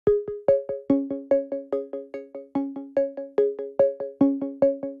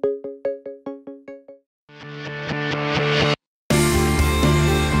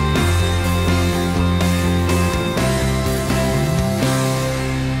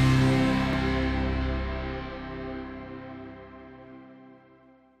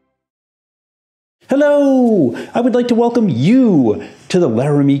Hello! I would like to welcome you to the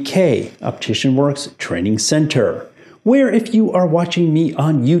Laramy-K Optician Works Training Center, where if you are watching me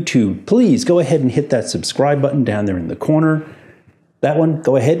on YouTube, please go ahead and hit that subscribe button down there in the corner. That one,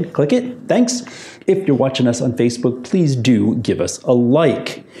 go ahead, click it. Thanks. If you're watching us on Facebook, please do give us a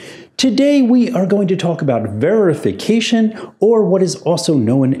like. Today we are going to talk about verification, or what is also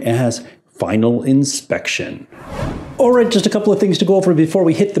known as final inspection. All right, just a couple of things to go over before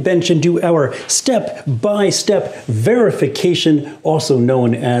we hit the bench and do our step-by-step verification, also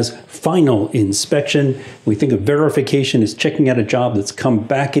known as final inspection. We think of verification as checking out a job that's come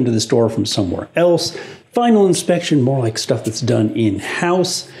back into the store from somewhere else. Final inspection, more like stuff that's done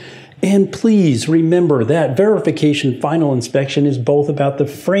in-house. And please remember that verification, final inspection is both about the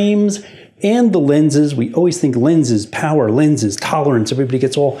frames and the lenses. We always think lenses, power, lenses, tolerance. Everybody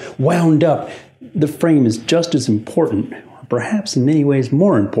gets all wound up. The frame is just as important, or perhaps in many ways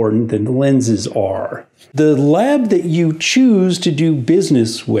more important than the lenses are. The lab that you choose to do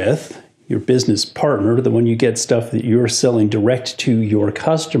business with, your business partner, the one you get stuff that you're selling direct to your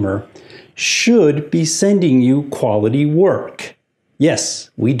customer, should be sending you quality work. Yes,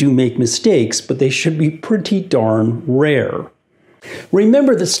 we do make mistakes, but they should be pretty darn rare.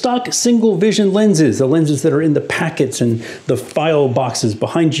 Remember the stock single vision lenses, the lenses that are in the packets and the file boxes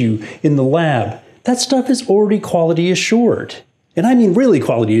behind you in the lab. That stuff is already quality assured. And I mean really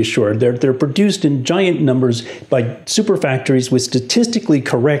quality assured. They're produced in giant numbers by super factories with statistically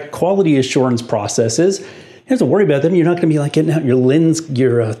correct quality assurance processes. You don't have to worry about them. You're not going to be like getting out your lens,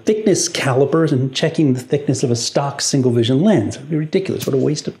 your thickness calipers and checking the thickness of a stock single vision lens. It would be ridiculous. What a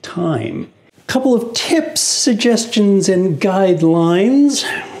waste of time. Couple of tips, suggestions, and guidelines.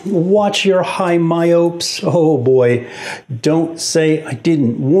 Watch your high myopes. Oh boy, don't say I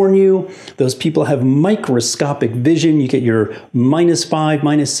didn't warn you. Those people have microscopic vision. You get your -5,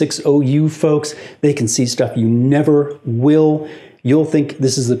 -6 OU folks. They can see stuff you never will. You'll think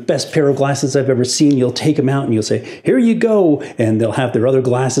this is the best pair of glasses I've ever seen. You'll take them out and you'll say, here you go. And they'll have their other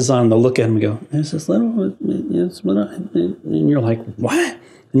glasses on. They'll look at them and go, there's this little, and you're like, what?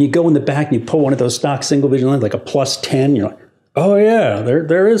 And you go in the back and you pull one of those stock single vision lenses, like a +10, you're like, oh yeah,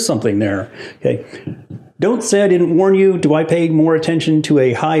 there is something there. Okay. Don't say I didn't warn you. Do I pay more attention to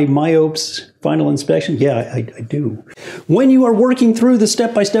a high myopes final inspection? Yeah, I do. When you are working through the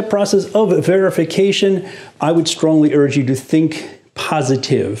step-by-step process of verification, I would strongly urge you to think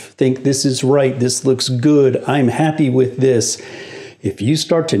positive. Think this is right, this looks good, I'm happy with this. If you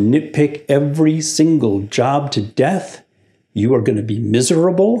start to nitpick every single job to death, you are going to be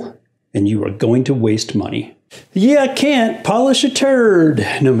miserable and you are going to waste money. You can't polish a turd,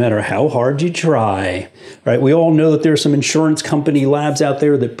 no matter how hard you try. Right? We all know that there are some insurance company labs out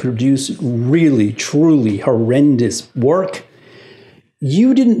there that produce really, truly horrendous work.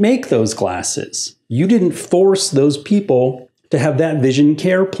 You didn't make those glasses. You didn't force those people to have that vision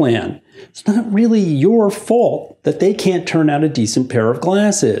care plan. It's not really your fault that they can't turn out a decent pair of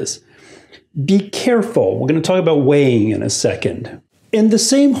glasses. Be careful. We're going to talk about weighing in a second. And the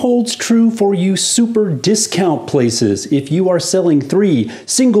same holds true for you super discount places. If you are selling 3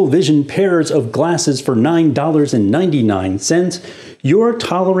 single vision pairs of glasses for $9.99, your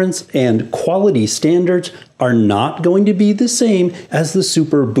tolerance and quality standards are not going to be the same as the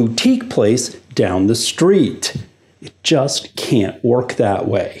super boutique place down the street. It just can't work that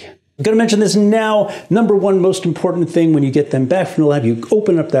way. I'm going to mention this now. Number one most important thing when you get them back from the lab, you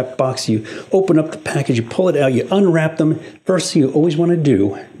open up that box, you open up the package, you pull it out, you unwrap them. First thing you always want to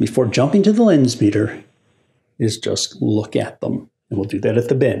do before jumping to the lens meter is just look at them. And we'll do that at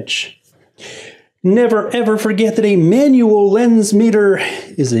the bench. Never ever forget that a manual lens meter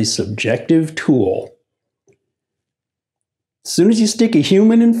is a subjective tool. As soon as you stick a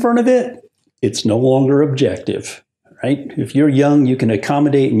human in front of it, it's no longer objective. Right? If you're young, you can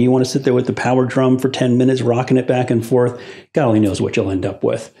accommodate and you want to sit there with the power drum for 10 minutes, rocking it back and forth. God only knows what you'll end up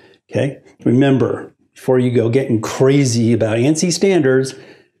with. Okay? Remember, before you go getting crazy about ANSI standards,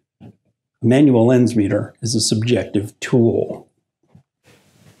 a manual lens meter is a subjective tool.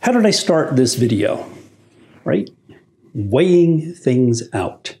 How did I start this video? Right? Weighing things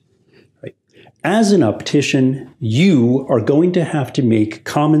out. Right? As an optician, you are going to have to make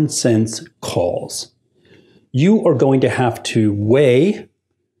common sense calls. You are going to have to weigh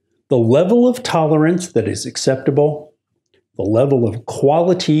the level of tolerance that is acceptable, the level of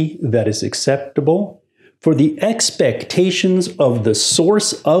quality that is acceptable, for the expectations of the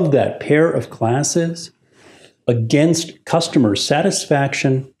source of that pair of glasses against customer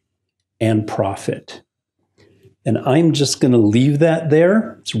satisfaction and profit. And I'm just going to leave that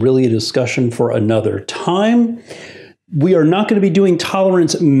there. It's really a discussion for another time. We are not going to be doing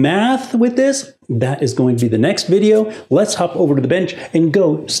tolerance math with this. That is going to be the next video. Let's hop over to the bench and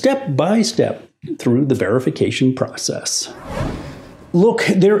go step by step through the verification process. Look,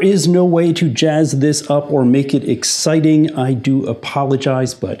 there is no way to jazz this up or make it exciting. I do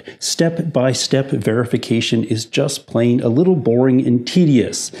apologize, but step-by-step verification is just plain a little boring and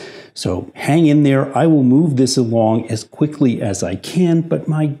tedious. So hang in there. I will move this along as quickly as I can, but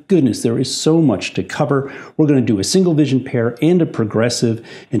my goodness, there is so much to cover. We're going to do a single vision pair and a progressive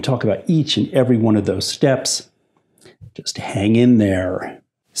and talk about each and every one of those steps. Just hang in there.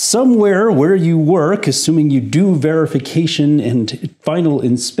 Somewhere where you work, assuming you do verification and final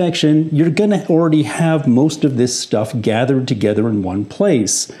inspection, you're going to already have most of this stuff gathered together in one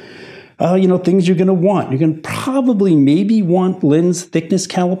place. Things you're going to want. You're going to probably maybe want lens thickness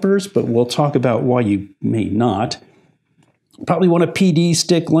calipers, but we'll talk about why you may not. Probably want a PD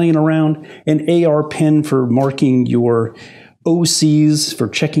stick laying around, an AR pen for marking your OCs, for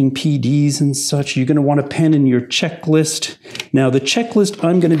checking PDs and such. You're going to want a pen in your checklist. Now, the checklist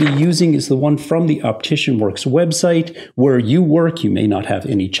I'm going to be using is the one from the Optician Works website. Where you work, you may not have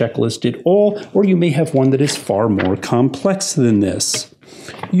any checklist at all, or you may have one that is far more complex than this.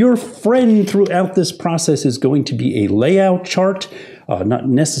 Your friend throughout this process is going to be a layout chart, not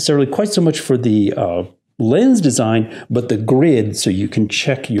necessarily quite so much for the lens design, but the grid so you can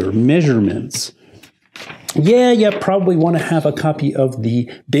check your measurements. Yeah, you probably want to have a copy of the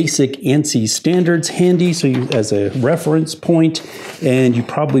basic ANSI standards handy as a reference point, and you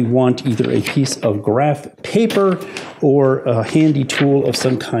probably want either a piece of graph paper or a handy tool of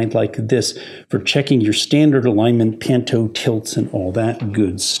some kind like this for checking your standard alignment, panto, tilts, and all that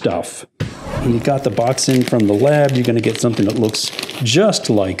good stuff. When you got the box in from the lab, you're going to get something that looks just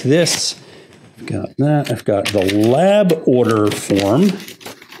like this. I've got that. I've got the lab order form.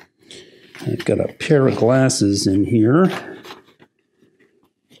 I've got a pair of glasses in here.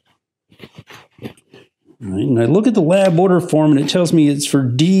 All right, and I look at the lab order form and it tells me it's for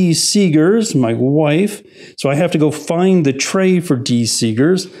D. Seegers, my wife. So I have to go find the tray for D.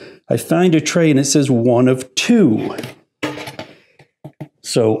 Seegers. I find a tray and it says 1 of 2.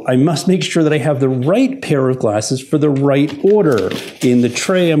 So I must make sure that I have the right pair of glasses for the right order. In the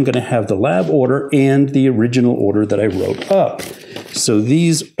tray, I'm going to have the lab order and the original order that I wrote up. So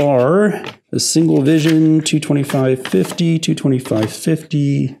these are a single vision 225/50,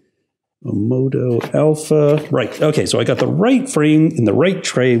 225/50, Omodo Alpha. Right, okay, so I got the right frame in the right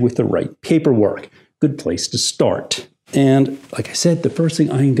tray with the right paperwork. Good place to start. And like I said, the first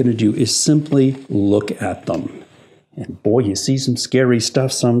thing I'm going to do is simply look at them. And boy, you see some scary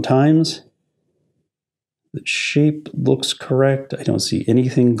stuff sometimes. The shape looks correct. I don't see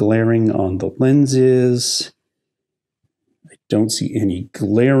anything glaring on the lenses. I don't see any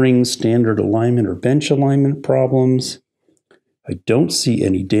glaring standard alignment or bench alignment problems. I don't see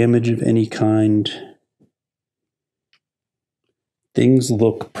any damage of any kind. Things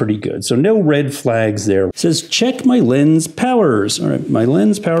look pretty good. So no red flags there. It says check my lens powers. All right, my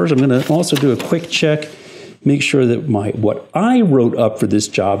lens powers. I'm going to also do a quick check. Make sure that what I wrote up for this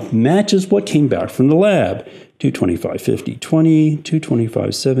job matches what came back from the lab. 225/50, 20,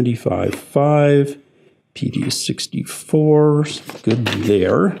 225/75, 5, PD is 64, good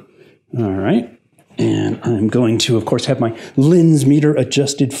there. All right, and I'm going to, of course, have my lens meter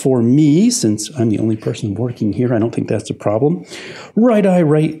adjusted for me since I'm the only person working here. I don't think that's a problem. Right eye,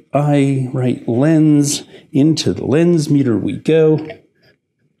 right lens, into the lens meter we go.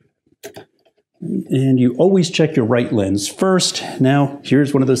 And you always check your right lens first. Now,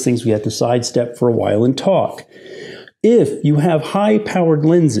 here's one of those things we have to sidestep for a while and talk. If you have high-powered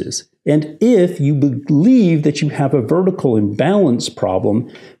lenses, and if you believe that you have a vertical imbalance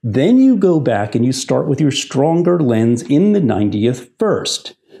problem, then you go back and you start with your stronger lens in the 90th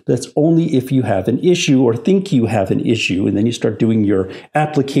first. That's only if you have an issue or think you have an issue, and then you start doing your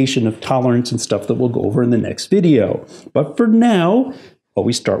application of tolerance and stuff that we'll go over in the next video. But for now,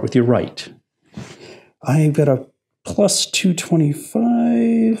 always start with your right. I've got a plus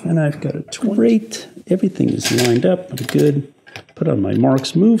 225, and I've got a 28. Everything is lined up. I'm good. Put on my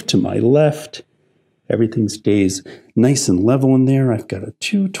marks, move to my left. Everything stays nice and level in there. I've got a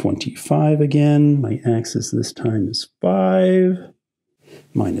 225 again. My axis this time is 5.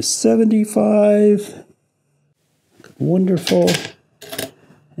 Minus 75. Wonderful.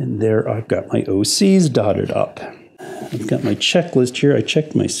 And there I've got my OCs dotted up. I've got my checklist here. I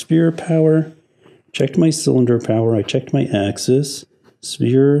checked my sphere power. Checked my cylinder power, I checked my axis,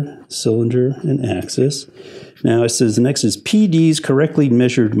 sphere, cylinder, and axis. Now it says the next is PDs correctly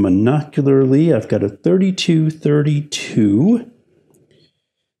measured monocularly. I've got a 32/32.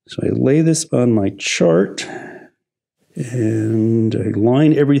 So I lay this on my chart. And I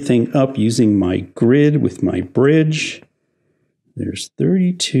line everything up using my grid with my bridge. There's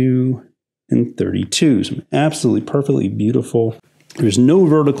 32 and 32. So absolutely perfectly beautiful. There's no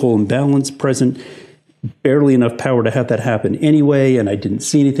vertical imbalance present. Barely enough power to have that happen anyway, and I didn't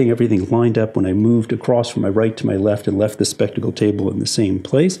see anything. Everything lined up when I moved across from my right to my left and left the spectacle table in the same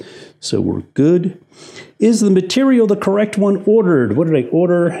place. So we're good. Is the material the correct one ordered? What did I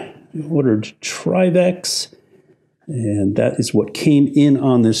order? I ordered Trivex, and that is what came in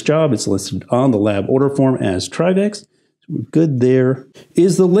on this job. It's listed on the lab order form as Trivex. We're good there.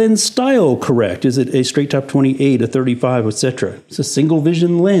 Is the lens style correct? Is it a straight top 28, a 35, etc.? It's a single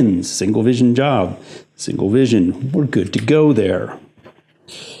vision lens, single vision job, single vision. We're good to go there.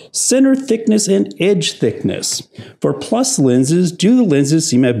 Center thickness and edge thickness. For plus lenses, do the lenses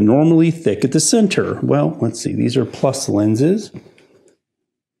seem abnormally thick at the center? Well, let's see. These are plus lenses.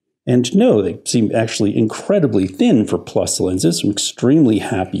 And no, they seem actually incredibly thin for plus lenses. I'm extremely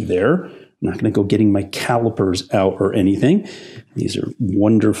happy there. I'm not going to go getting my calipers out or anything. These are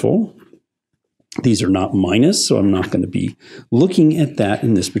wonderful. These are not minus, so I'm not going to be looking at that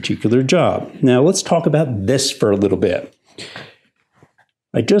in this particular job. Now let's talk about this for a little bit.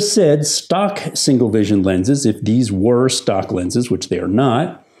 I just said stock single vision lenses, if these were stock lenses, which they are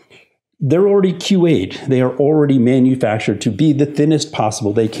not, they're already QA'd. They are already manufactured to be the thinnest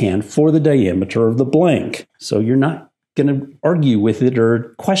possible they can for the diameter of the blank. So you're not going to argue with it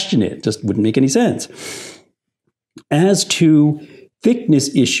or question it. Just wouldn't make any sense. As to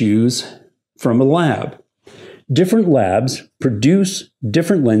thickness issues from a lab, different labs produce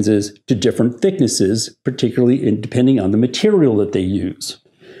different lenses to different thicknesses, particularly depending on the material that they use.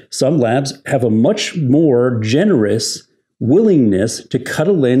 Some labs have a much more generous willingness to cut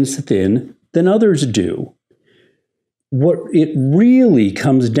a lens thin than others do. What it really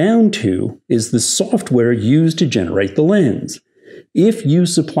comes down to is the software used to generate the lens. If you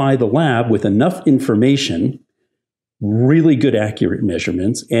supply the lab with enough information, really good accurate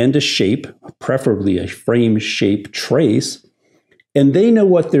measurements, and a shape, preferably a frame shape trace, and they know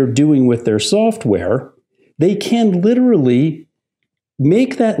what they're doing with their software, they can literally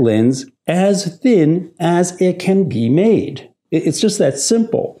make that lens as thin as it can be made. It's just that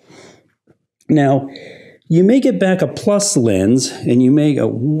simple. Now, you may get back a plus lens and you may go,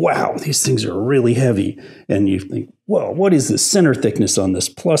 wow, these things are really heavy. And you think, well, what is the center thickness on this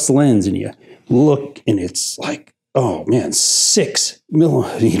plus lens? And you look and it's like, oh man, 6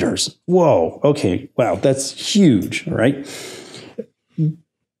 millimeters. Whoa, okay, wow, that's huge, all right?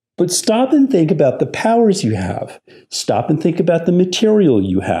 But stop and think about the powers you have. Stop and think about the material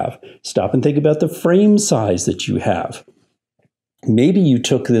you have. Stop and think about the frame size that you have. Maybe you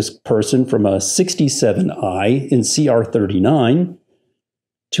took this person from a 67i in CR39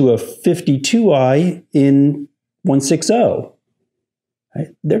 to a 52i in 160. Right?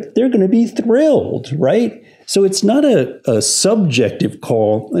 They're going to be thrilled, right? So it's not a subjective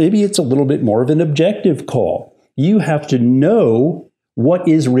call. Maybe it's a little bit more of an objective call. You have to know what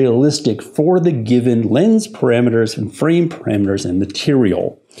is realistic for the given lens parameters and frame parameters and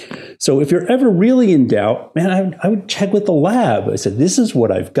material. So if you're ever really in doubt, man, I would check with the lab. I said, this is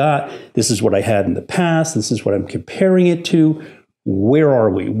what I've got. This is what I had in the past. This is what I'm comparing it to. Where are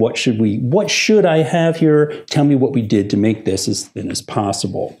we? What should I have here? Tell me what we did to make this as thin as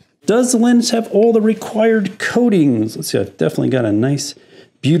possible. Does the lens have all the required coatings? Let's see, I've definitely got a nice,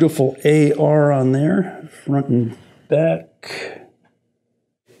 beautiful AR on there, front and back.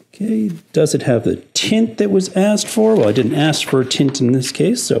 Okay, does it have the tint that was asked for? Well, I didn't ask for a tint in this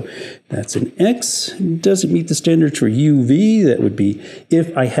case, so that's an X. Does it meet the standards for UV? That would be,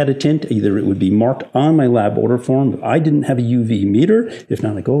 if I had a tint, either it would be marked on my lab order form. If I didn't have a UV meter, if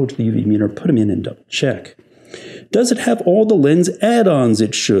not, I go over to the UV meter, put them in and double check. Does it have all the lens add-ons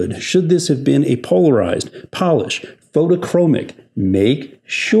it should? Should this have been a polarized, polish, photochromic? Make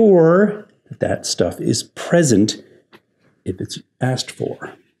sure that stuff is present if it's asked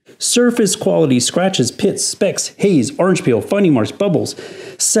for. Surface quality, scratches, pits, specks, haze, orange peel, finding marks, bubbles,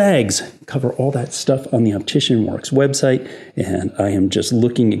 sags. Cover all that stuff on the Optician Works website. And I am just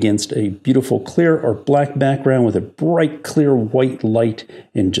looking against a beautiful clear or black background with a bright clear white light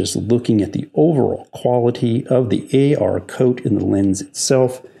and just looking at the overall quality of the AR coat in the lens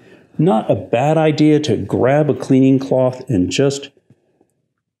itself. Not a bad idea to grab a cleaning cloth and just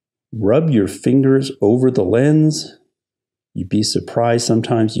rub your fingers over the lens. You'd be surprised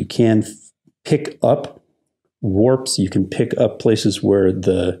sometimes you can pick up warps. You can pick up places where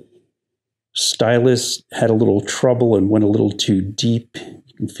the stylus had a little trouble and went a little too deep.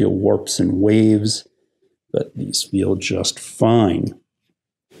 You can feel warps and waves, but these feel just fine.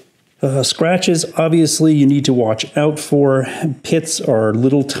 Scratches, obviously, you need to watch out for. Pits are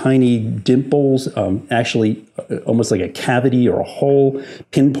little tiny dimples, actually almost like a cavity or a hole,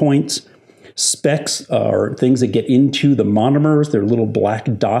 pinpoints. Specks are things that get into the monomers. They're little black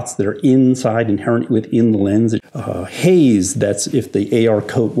dots that are inside, inherent within the lens. Haze, that's if the AR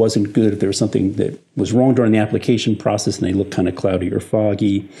coat wasn't good, if there was something that was wrong during the application process and they look kind of cloudy or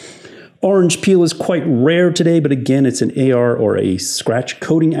foggy. Orange peel is quite rare today, but again, it's an AR or a scratch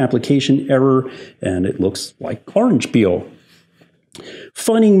coating application error, and it looks like orange peel.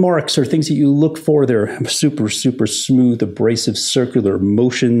 Funning marks are things that you look for. They're super, super smooth, abrasive, circular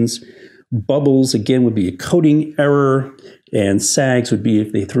motions. Bubbles, again, would be a coating error, and sags would be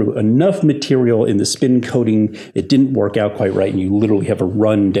if they threw enough material in the spin coating, it didn't work out quite right, and you literally have a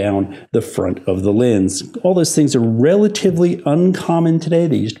run down the front of the lens. All those things are relatively uncommon today.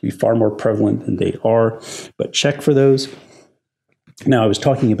 They used to be far more prevalent than they are, but check for those. Now, I was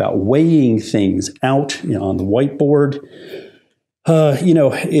talking about weighing things out, on the whiteboard.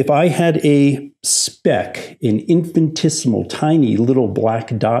 If I had a speck, an infinitesimal, tiny little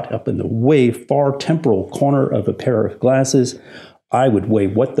black dot up in the way far temporal corner of a pair of glasses, I would weigh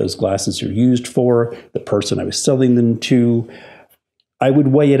what those glasses are used for, the person I was selling them to. I would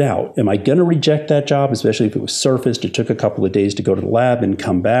weigh it out. Am I going to reject that job, especially if it was surfaced? It took a couple of days to go to the lab and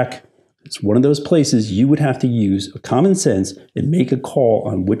come back. It's one of those places you would have to use common sense and make a call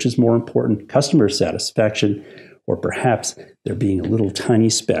on which is more important, customer satisfaction, or perhaps there being a little tiny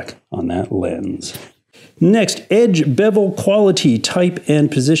speck on that lens. Next, edge bevel quality, type and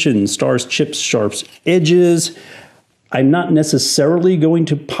position, stars, chips, sharps, edges. I'm not necessarily going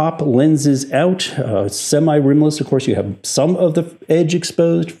to pop lenses out. Semi-rimless, of course, you have some of the edge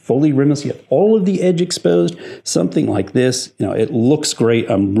exposed. Fully rimless, you have all of the edge exposed. Something like this, it looks great.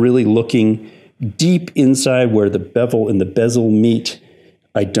 I'm really looking deep inside where the bevel and the bezel meet.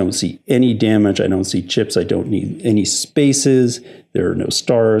 I don't see any damage. I don't see chips. I don't need any spaces. There are no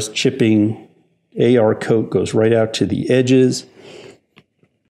stars, chipping. AR coat goes right out to the edges.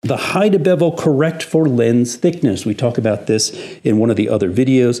 The hide a bevel correct for lens thickness. We talk about this in one of the other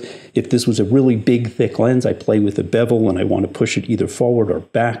videos. If this was a really big, thick lens, I play with the bevel and I want to push it either forward or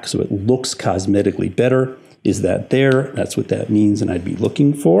back so it looks cosmetically better. Is that there? That's what that means, and I'd be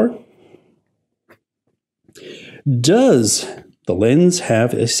looking for. Does the lens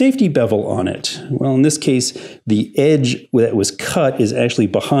have a safety bevel on it? Well, in this case, the edge that was cut is actually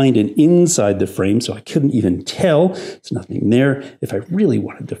behind and inside the frame, so I couldn't even tell. There's nothing there. If I really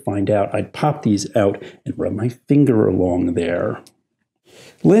wanted to find out, I'd pop these out and run my finger along there.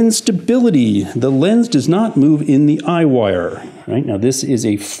 Lens stability. The lens does not move in the eye wire. Right? Now, this is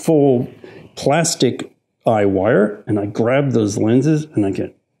a full plastic eye wire, and I grab those lenses and I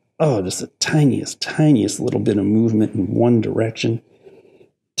get just the tiniest little bit of movement in one direction.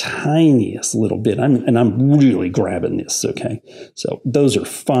 Tiniest little bit. I'm really grabbing this, okay? So those are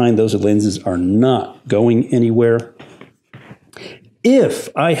fine. Those lenses are not going anywhere. If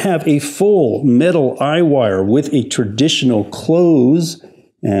I have a full metal eye wire with a traditional close,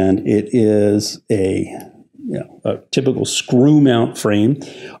 and it is a typical screw mount frame,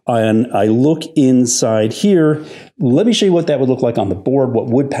 and I look inside here, let me show you what that would look like on the board, what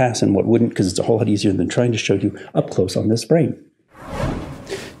would pass and what wouldn't, because it's a whole lot easier than trying to show you up close on this frame.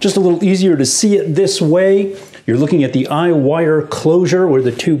 Just a little easier to see it this way. You're looking at the eye wire closure where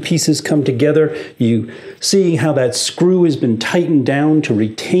the two pieces come together. You see how that screw has been tightened down to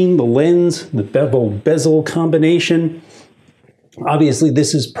retain the lens, the bevel-bezel combination. Obviously,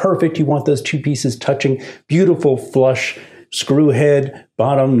 this is perfect. You want those two pieces touching. Beautiful flush screw head,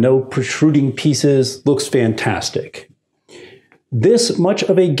 bottom, no protruding pieces. Looks fantastic. This much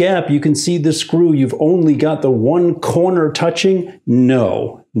of a gap, you can see the screw. You've only got the one corner touching.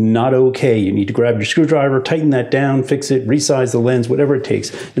 No, not okay. You need to grab your screwdriver, tighten that down, fix it, resize the lens, whatever it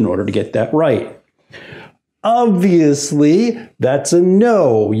takes in order to get that right. Obviously, that's a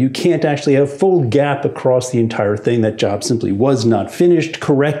no. You can't actually have full gap across the entire thing. That job simply was not finished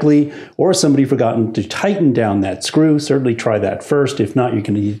correctly, or somebody forgotten to tighten down that screw. Certainly try that first. If not, you're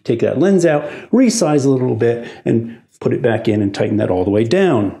going to need to take that lens out, resize a little bit, and put it back in and tighten that all the way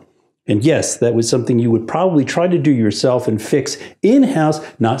down. And yes, that was something you would probably try to do yourself and fix in-house,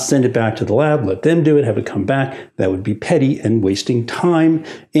 not send it back to the lab, let them do it, have it come back. That would be petty and wasting time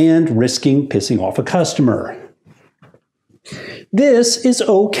and risking pissing off a customer. This is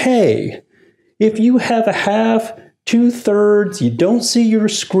okay. If you have a half, 2/3, you don't see your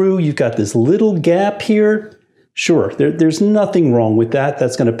screw, you've got this little gap here, sure, there's nothing wrong with that.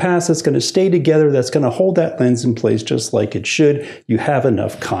 That's going to pass, that's going to stay together, that's going to hold that lens in place just like it should. You have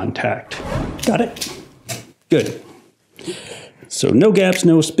enough contact. Got it? Good. So no gaps,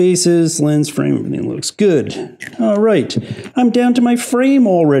 no spaces, lens, frame, everything looks good. All right, I'm down to my frame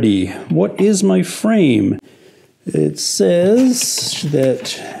already. What is my frame? It says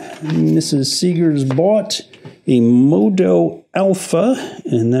that Mrs. Seegers bought a Modo Alpha,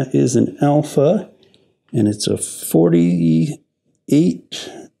 and that is an Alpha, and it's a 48-21,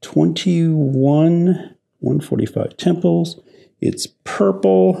 145 temples. It's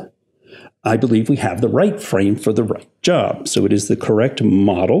purple. I believe we have the right frame for the right job. So it is the correct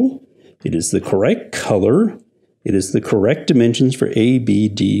model. It is the correct color. It is the correct dimensions for A, B,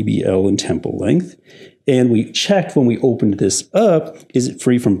 D, B, L, and temple length. And we checked when we opened this up, is it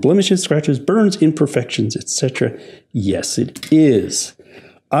free from blemishes, scratches, burns, imperfections, etc.? Yes, it is.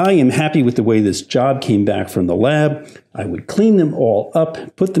 I am happy with the way this job came back from the lab. I would clean them all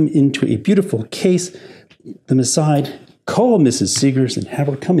up, put them into a beautiful case, put them aside, call Mrs. Seegers, and have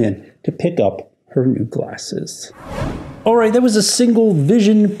her come in to pick up her new glasses. All right, that was a single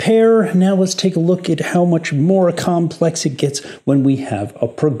vision pair. Now let's take a look at how much more complex it gets when we have a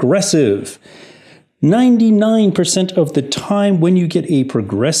progressive. 99% of the time when you get a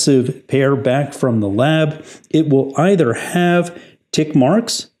progressive pair back from the lab, it will either have tick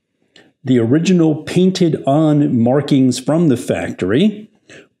marks, the original painted on markings from the factory,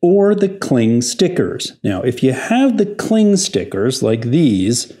 or the cling stickers. Now, if you have the cling stickers like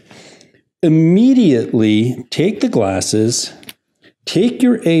these, immediately take the glasses, take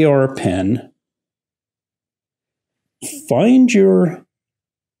your AR pen, find your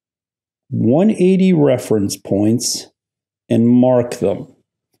 180 reference points, and mark them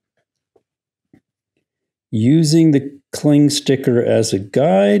using the cling sticker as a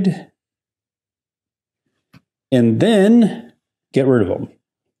guide, and then get rid of them,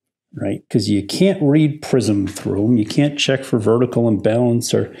 right? Because you can't read prism through them. You can't check for vertical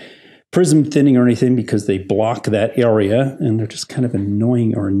imbalance or prism thinning or anything because they block that area, and they're just kind of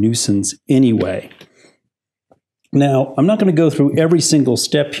annoying or a nuisance anyway. Now, I'm not going to go through every single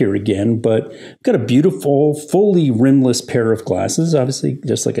step here again, but I've got a beautiful, fully rimless pair of glasses. Obviously,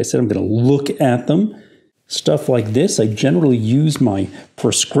 just like I said, I'm going to look at them. Stuff like this, I generally use my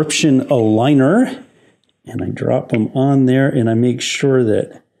prescription aligner, and I drop them on there, and I make sure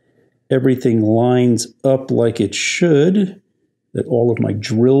that everything lines up like it should, that all of my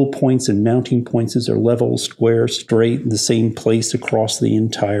drill points and mounting points are level, square, straight, in the same place across the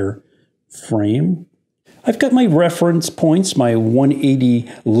entire frame. I've got my reference points, my 180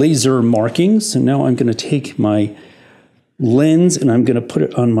 laser markings, and now I'm going to take my lens and I'm going to put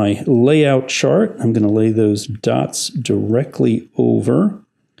it on my layout chart. I'm going to lay those dots directly over.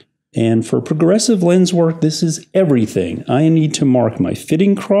 And for progressive lens work, this is everything. I need to mark my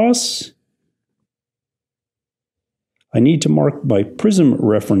fitting cross. I need to mark my prism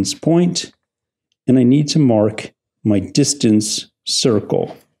reference point, and I need to mark my distance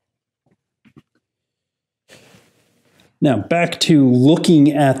circle. Now, back to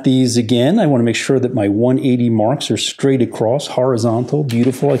looking at these again. I want to make sure that my 180 marks are straight across, horizontal,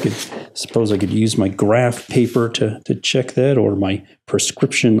 beautiful. I suppose I could use my graph paper to check that, or my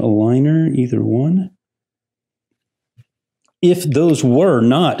prescription aligner, either one. If those were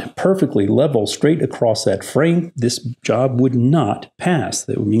not perfectly level straight across that frame, this job would not pass.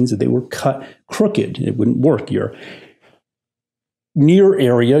 That means that they were cut crooked. It wouldn't work. Your near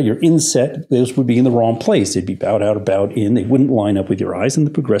area, your inset, those would be in the wrong place. They'd be bowed out, about in. They wouldn't line up with your eyes, and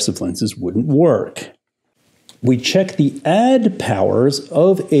the progressive lenses wouldn't work. We check the add powers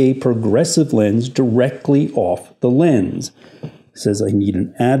of a progressive lens directly off the lens. It says I need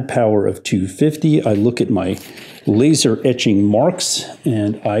an add power of 250. I look at my laser etching marks,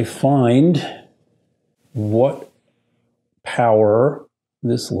 and I find what power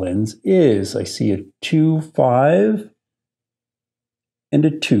this lens is. I see a 2.5 and a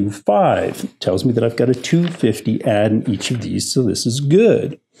 2.5. It tells me that I've got a 250 add in each of these, so this is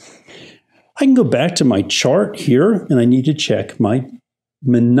good. I can go back to my chart here, and I need to check my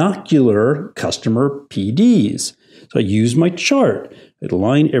monocular customer PDs. So I use my chart. I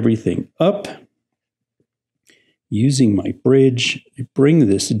line everything up. Using my bridge, I bring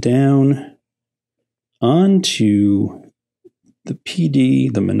this down onto the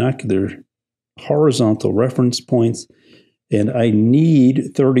PD, the monocular horizontal reference points, and I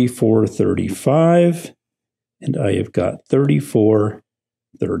need 3435, and I have got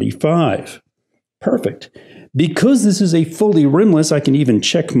 3435. Perfect. Because this is a fully rimless, I can even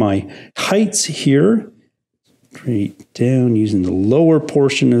check my heights here. Straight down using the lower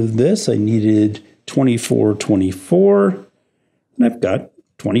portion of this, I needed 2424, and I've got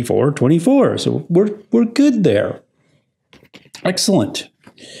 2424. So we're good there. Excellent.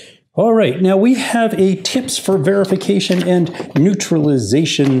 All right, now we have a tips for verification and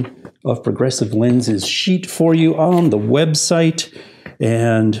neutralization of progressive lenses sheet for you on the website,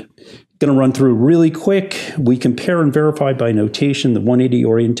 and going to run through really quick. We compare and verify by notation the 180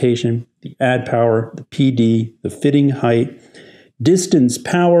 orientation, the add power, the PD, the fitting height, distance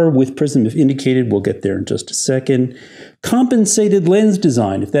power with prism if indicated. We'll get there in just a second. Compensated lens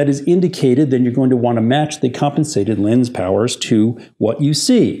design. If that is indicated, then you're going to want to match the compensated lens powers to what you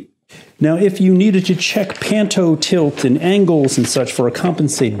see. Now, if you needed to check panto, tilt, and angles and such for a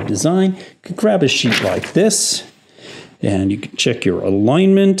compensated design, you could grab a sheet like this, and you can check your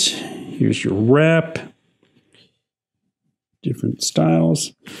alignment. Here's your wrap, different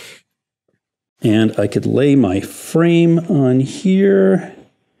styles. And I could lay my frame on here,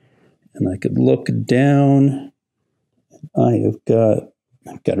 and I could look down. I've got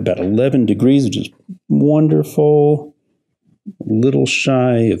about 11 degrees, which is wonderful. A little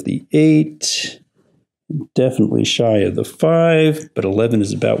shy of the 8, definitely shy of the 5, but 11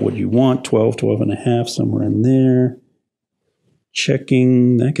 is about what you want. 12, 12 and a half, somewhere in there.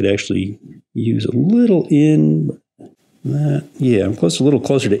 Checking, that could actually use a little in. That, yeah, I'm a little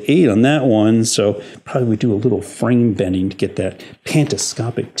closer to 8 on that one, so probably we do a little frame bending to get that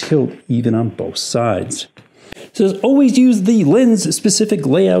pantoscopic tilt even on both sides. It says, always use the lens-specific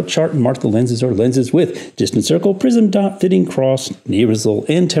layout chart and mark the lenses or lenses with distance circle, prism dot, fitting cross, nasal,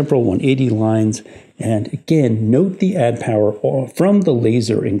 and temporal 180 lines. And again, note the add power from the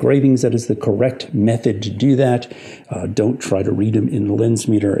laser engravings. That is the correct method to do that. Don't try to read them in the lens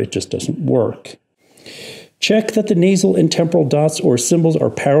meter. It just doesn't work. Check that the nasal and temporal dots or symbols are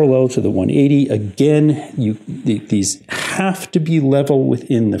parallel to the 180. Again, these have to be level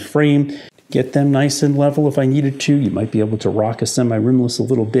within the frame. Get them nice and level if I needed to. You might be able to rock a semi-rimless a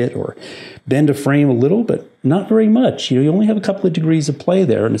little bit or bend a frame a little, but not very much. You only have a couple of degrees of play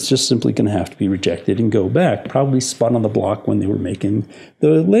there, and it's just simply going to have to be rejected and go back. Probably spun on the block when they were making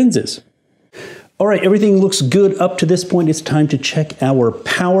the lenses. All right, everything looks good up to this point. It's time to check our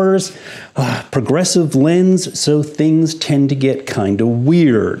powers. Progressive lens, so things tend to get kind of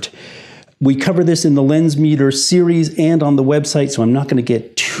weird. We cover this in the Lens Meter series and on the website, so I'm not going to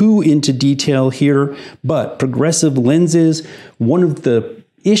get too into detail here, but progressive lenses, one of the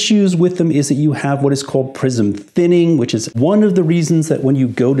issues with them is that you have what is called prism thinning, which is one of the reasons that when you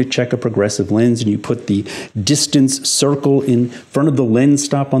go to check a progressive lens and you put the distance circle in front of the lens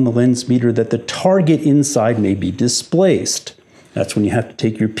stop on the lens meter, that the target inside may be displaced. That's when you have to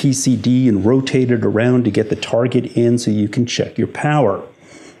take your PCD and rotate it around to get the target in so you can check your power.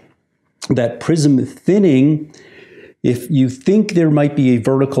 That prism thinning, if you think there might be a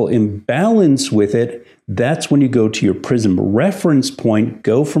vertical imbalance with it, that's when you go to your prism reference point,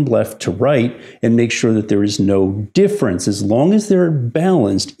 go from left to right, and make sure that there is no difference. As long as they're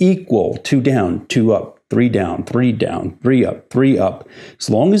balanced, equal, 2 down, 2 up, 3 down, 3 down, 3 up, 3 up. As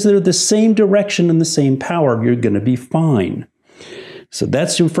long as they're the same direction and the same power, you're going to be fine. So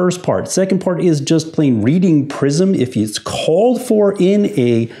that's your first part. Second part is just plain reading prism. If it's called for in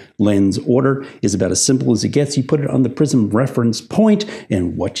a lens order, is about as simple as it gets. You put it on the prism reference point,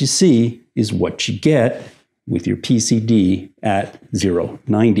 and what you see is what you get with your PCD at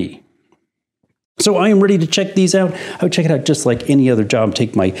 0.90. So I am ready to check these out. I would check it out just like any other job.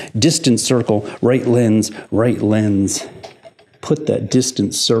 Take my distance circle, right lens, put that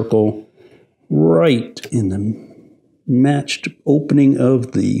distance circle right in the matched opening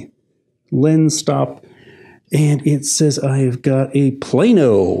of the lens stop, and it says I have got a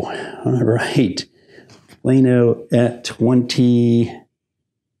plano. All right, plano at 20,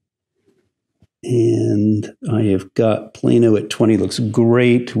 and I have got plano at 20. Looks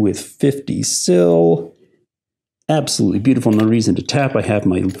great with 50 sil. Absolutely beautiful. No reason to tap. I have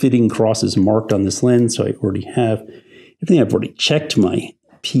my fitting crosses marked on this lens, so I already have everything. I've already checked my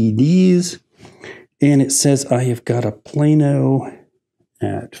PDs. And it says I have got a plano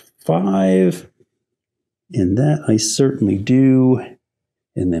at 5, and that I certainly do.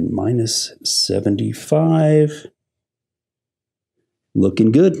 And then minus 75.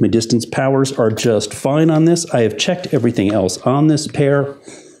 Looking good. My distance powers are just fine on this. I have checked everything else on this pair.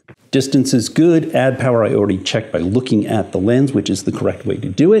 Distance is good. Add power I already checked by looking at the lens, which is the correct way to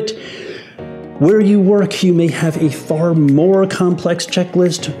do it. Where you work, you may have a far more complex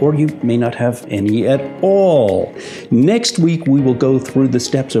checklist, or you may not have any at all. Next week, we will go through the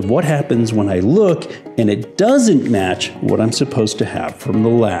steps of what happens when I look and it doesn't match what I'm supposed to have from the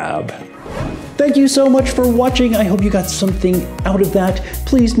lab. Thank you so much for watching. I hope you got something out of that.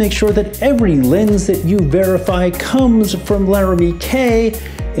 Please make sure that every lens that you verify comes from Laramy-K,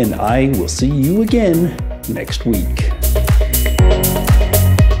 and I will see you again next week.